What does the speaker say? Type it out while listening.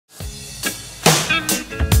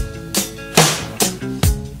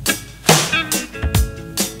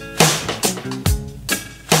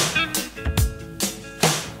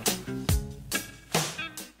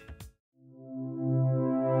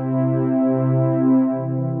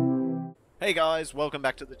Hey guys, welcome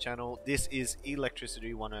back to the channel. This is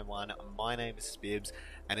Electricity 101. My name is Spibs,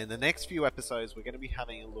 and in the next few episodes we're going to be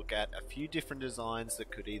having a look at a few different designs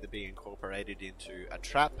that could either be incorporated into a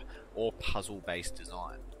trap or puzzle based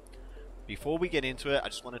design. Before we get into it, I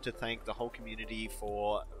just wanted to thank the whole community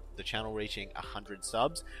for the channel reaching 100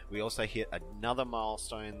 subs. We also hit another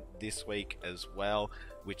milestone this week as well,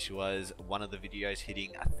 which was one of the videos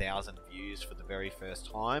hitting 1,000 views for the very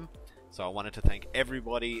first time. So I wanted to thank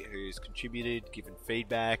everybody who's contributed, given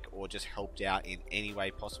feedback, or just helped out in any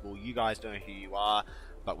way possible. You guys know who you are,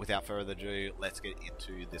 but without further ado, let's get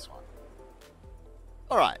into this one.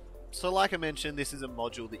 Alright, so like I mentioned, this is a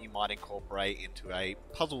module that you might incorporate into a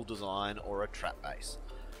puzzle design or a trap base.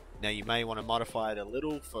 Now you may want to modify it a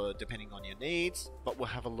little for depending on your needs, but we'll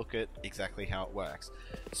have a look at exactly how it works.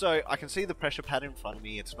 So I can see the pressure pad in front of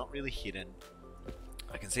me, it's not really hidden.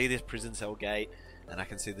 I can see this prison cell gate, and I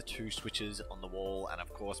can see the two switches on the wall, and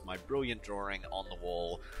of course my brilliant drawing on the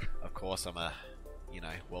wall. Of course I'm a,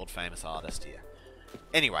 world famous artist here.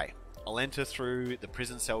 Anyway, I'll enter through the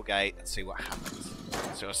prison cell gate and see what happens.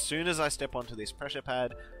 So as soon as I step onto this pressure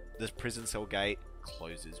pad, the prison cell gate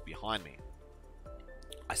closes behind me.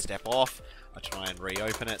 I step off, I try and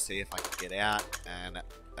reopen it, see if I can get out, and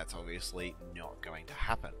that's obviously not going to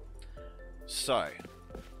happen. So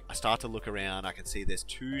I start to look around. I can see there's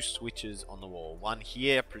two switches on the wall. One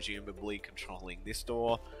here, presumably controlling this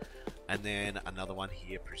door, and then another one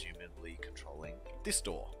here, presumably controlling this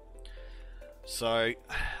door. So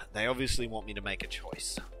they obviously want me to make a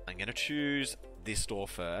choice. I'm going to choose this door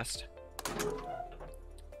first,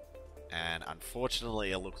 and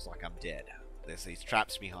unfortunately it looks like I'm dead. There's these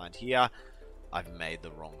traps behind here. I've made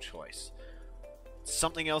the wrong choice.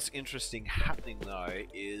 Something else interesting happening though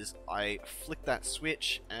is I flick that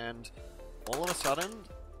switch and all of a sudden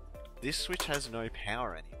this switch has no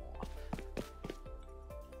power anymore.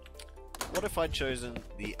 What if I'd chosen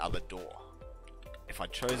the other door? If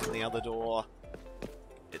I'd chosen the other door,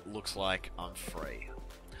 it looks like I'm free.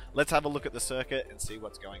 Let's have a look at the circuit and see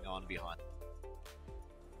what's going on behind it.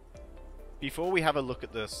 Before we have a look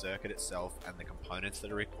at the circuit itself and the components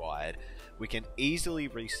that are required, we can easily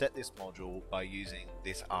reset this module by using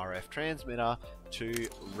this RF transmitter to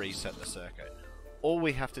reset the circuit. All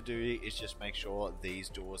we have to do is just make sure these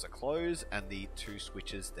doors are closed and the two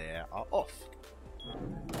switches there are off.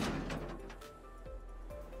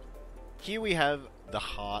 Here we have the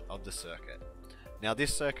heart of the circuit. Now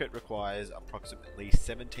this circuit requires approximately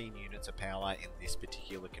 17 units of power in this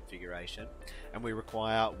particular configuration, and we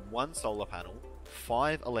require one solar panel,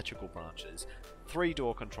 5 electrical branches, 3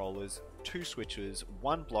 door controllers, 2 switches,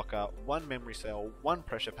 1 blocker, 1 memory cell, 1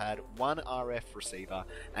 pressure pad, 1 RF receiver,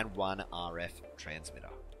 and 1 RF transmitter.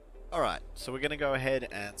 Alright, so we're going to go ahead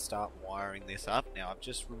and start wiring this up. Now I've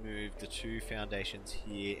just removed the 2 foundations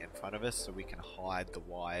here in front of us so we can hide the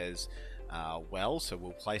wires well. So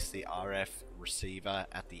we'll place the RF receiver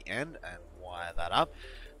at the end and wire that up.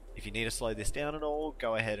 If you need to slow this down at all,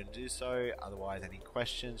 go ahead and do so. Otherwise, any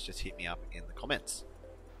questions, just hit me up in the comments.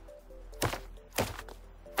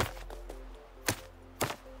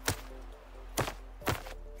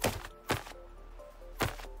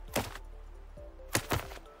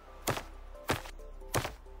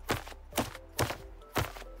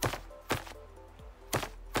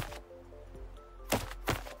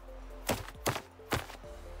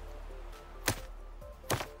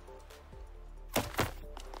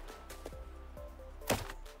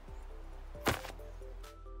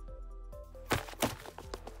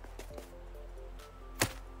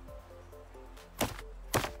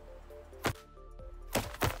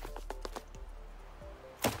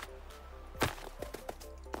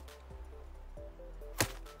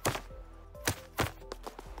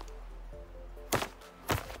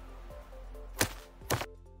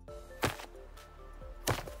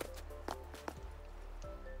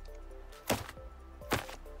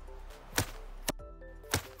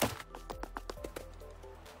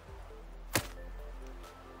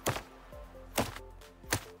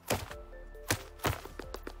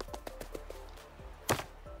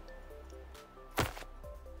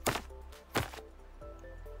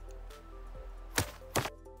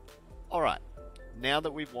 Alright, now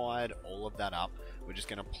that we've wired all of that up, we're just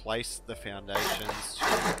going to place the foundations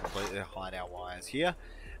to completely hide our wires here,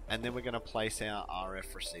 and then we're going to place our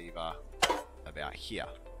RF receiver about here.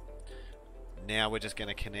 Now we're just going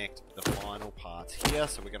to connect the final parts here,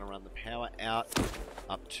 so we're going to run the power out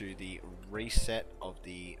up to the reset of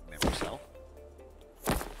the memory cell,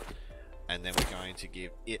 and then we're going to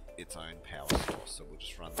give it its own power source. So we'll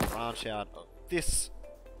just run the branch out of this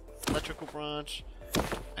electrical branch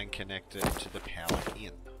and connect it to the power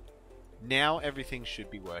in. now everything should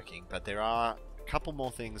be working, but there are a couple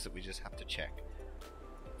more things that we just have to check.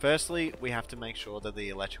 Firstly, we have to make sure that the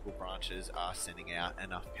electrical branches are sending out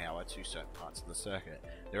enough power to certain parts of the circuit.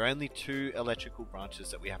 There are only 2 electrical branches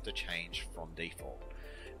that we have to change from default.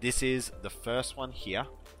 This is the first one here.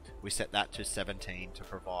 We set that to 17 to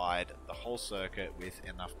provide the whole circuit with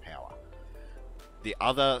enough power. The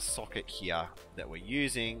other socket here that we're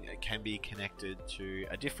using can be connected to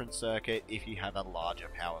a different circuit if you have a larger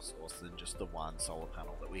power source than just the one solar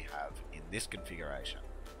panel that we have in this configuration.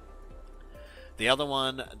 The other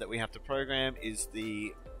one that we have to program is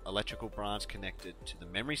the electrical branch connected to the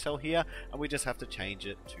memory cell here, and we just have to change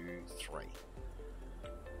it to 3.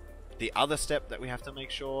 The other step that we have to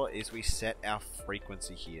make sure is we set our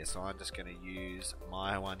frequency here. So I'm just going to use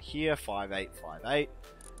my one here, 5858.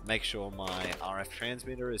 Make sure my RF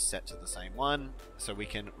transmitter is set to the same one so we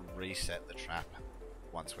can reset the trap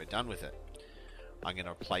once we're done with it. I'm going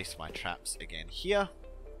to place my traps again here.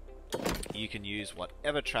 You can use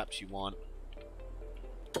whatever traps you want.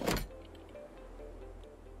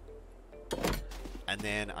 And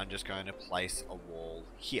then I'm just going to place a wall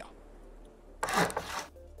here.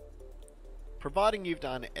 Providing you've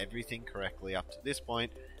done everything correctly up to this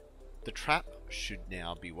point, the trap should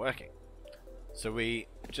now be working. So we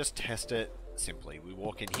just test it simply. We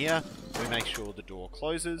walk in here, we make sure the door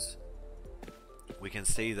closes. We can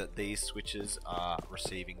see that these switches are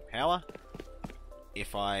receiving power.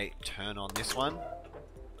 If I turn on this one,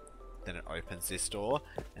 then it opens this door,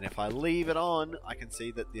 and if I leave it on, I can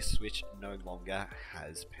see that this switch no longer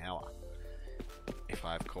has power. If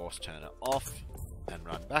I of course turn it off and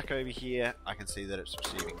run back over here, I can see that it's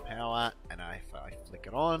receiving power, and if I flick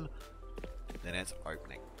it on, then it's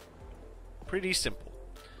opening. Pretty simple.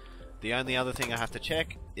 The only other thing I have to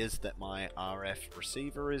check is that my RF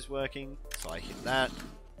receiver is working, so I hit that,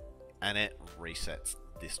 and it resets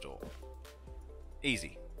this door.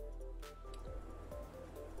 Easy.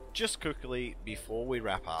 Just quickly, before we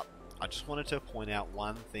wrap up, I just wanted to point out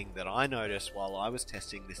one thing that I noticed while I was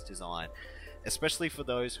testing this design, especially for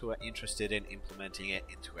those who are interested in implementing it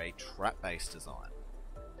into a trap-based design.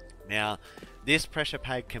 Now, this pressure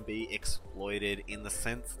pad can be exploited in the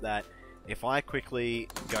sense that if I quickly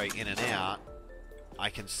go in and out, I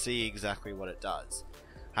can see exactly what it does.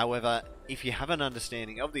 However, if you have an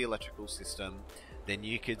understanding of the electrical system, then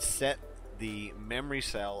you could set the memory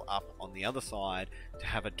cell up on the other side to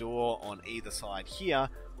have a door on either side here,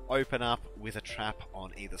 open up with a trap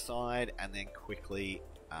on either side, and then quickly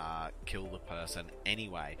kill the person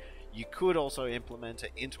anyway. You could also implement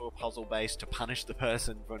it into a puzzle base to punish the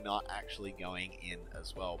person for not actually going in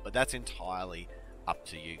as well, but that's entirely up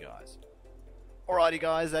to you guys. Alrighty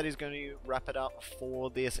guys, that is going to wrap it up for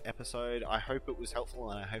this episode. I hope it was helpful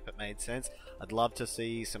and I hope it made sense. I'd love to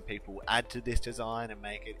see some people add to this design and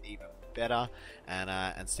make it even better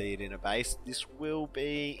and see it in a base. This will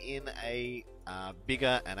be in a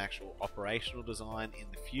bigger and actual operational design in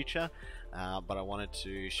the future, but I wanted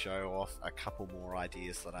to show off a couple more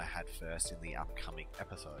ideas that I had first in the upcoming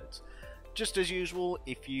episodes. Just as usual,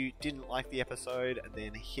 if you didn't like the episode,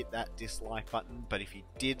 then hit that dislike button. But if you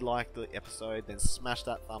did like the episode, then smash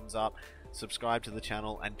that thumbs up, subscribe to the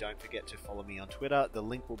channel, and don't forget to follow me on Twitter. The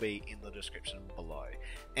link will be in the description below.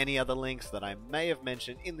 Any other links that I may have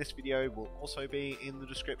mentioned in this video will also be in the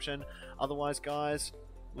description. Otherwise, guys,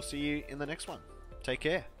 we'll see you in the next one. Take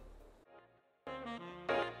care.